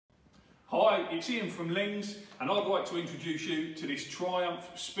Hi, it's Ian from Lings, and I'd like to introduce you to this Triumph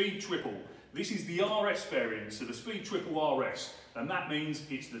Speed Triple. This is the RS variant, so the Speed Triple RS, and that means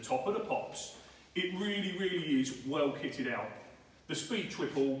it's the top of the pops. It really is well kitted out. The Speed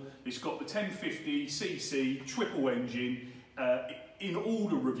Triple, it's got the 1050cc triple engine. In all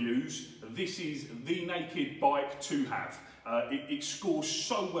the reviews, this is the naked bike to have. It scores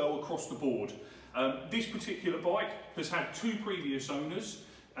so well across the board. This particular bike has had 2 previous owners.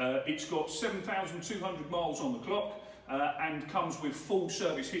 It's got 7,200 miles on the clock and comes with full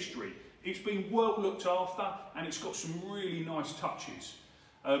service history. It's been well looked after and it's got some really nice touches.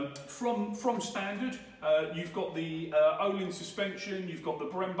 From standard, you've got the Olin suspension, you've got the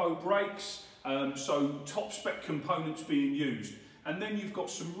Brembo brakes, so top spec components being used. And then you've got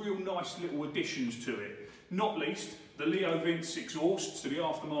some real nice little additions to it. Not least the Leo Vince exhaust, so the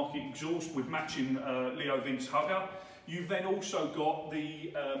aftermarket exhaust with matching Leo Vince hugger. You've then also got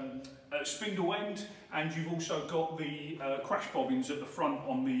the spindle end, and you've also got the crash bobbins at the front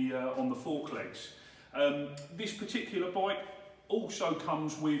on the fork legs. This particular bike also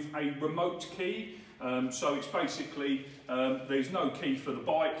comes with a remote key, so it's basically there's no key for the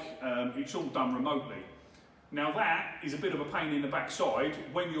bike. It's all done remotely. Now that is a bit of a pain in the backside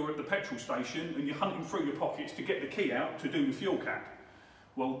when you're at the petrol station and you're hunting through your pockets to get the key out to do the fuel cap.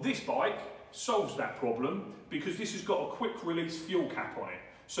 Well, this bike solves that problem because this has got a quick release fuel cap on it.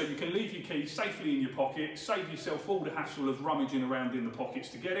 So you can leave your key safely in your pocket, save yourself all the hassle of rummaging around in the pockets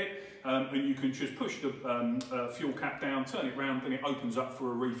to get it, and you can just push the fuel cap down, turn it round, and it opens up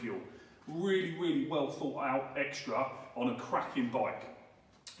for a refuel. Really well thought out extra on a cracking bike.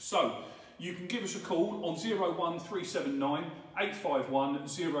 So you can give us a call on 01379 851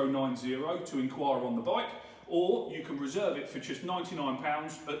 090 to inquire on the bike, or you can reserve it for just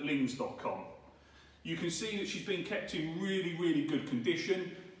 £99 at lings.com. You can see that she's been kept in really good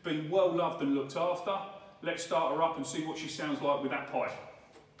condition, been well loved and looked after. Let's start her up and see what she sounds like with that pipe.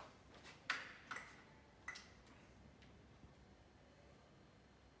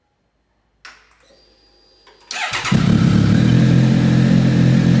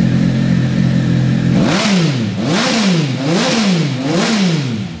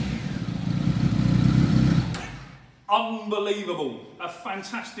 Unbelievable, a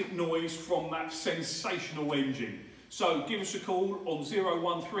fantastic noise from that sensational engine. So give us a call on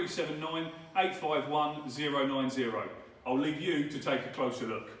 01379 851 090. I'll leave you to take a closer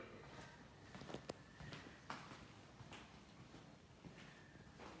look.